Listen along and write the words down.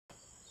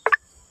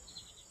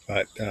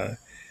But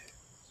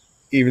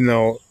even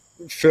though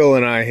Phil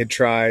and I had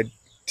tried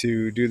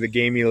to do the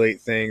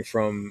Gamulate thing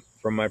from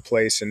my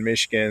place in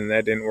Michigan,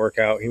 that didn't work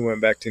out. He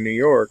went back to New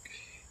York.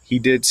 He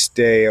did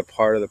stay a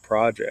part of the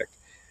project,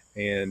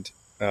 and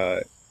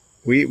uh,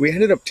 we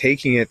ended up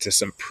taking it to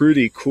some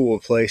pretty cool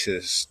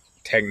places.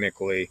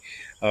 Technically,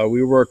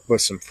 we worked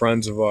with some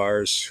friends of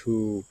ours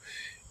who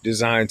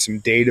designed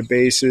some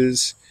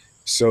databases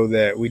so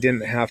that we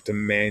didn't have to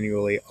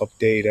manually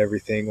update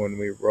everything when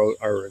we wrote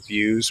our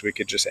reviews. We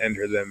could just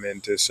enter them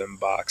into some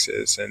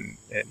boxes and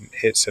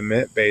hit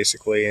submit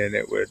basically, and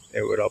it would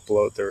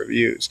upload the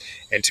reviews.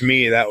 And to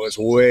me, that was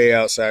way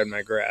outside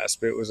my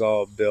grasp. It was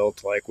all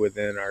built like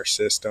within our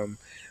system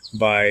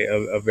by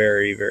a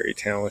very, very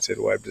talented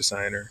web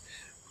designer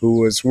who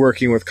was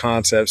working with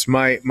concepts.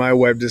 My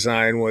web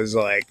design was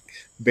like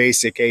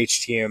basic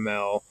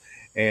HTML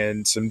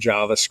and some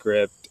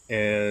JavaScript,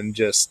 and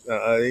just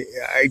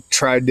I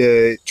tried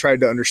to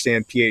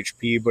understand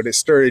PHP, but it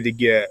started to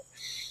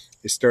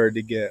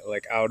get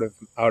like out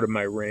of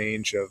my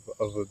range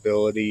of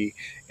ability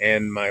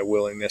and my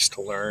willingness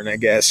to learn, I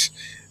guess.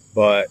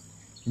 But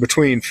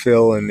between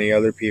Phil and the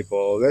other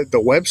people,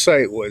 the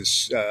website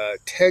was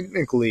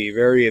technically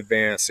very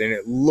advanced and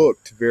it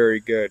looked very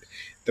good.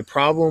 The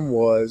problem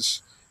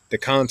was the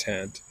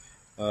content,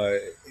 uh,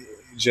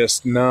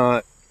 just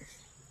not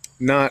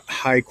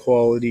high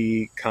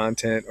quality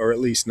content, or at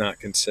least not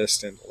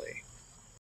consistently.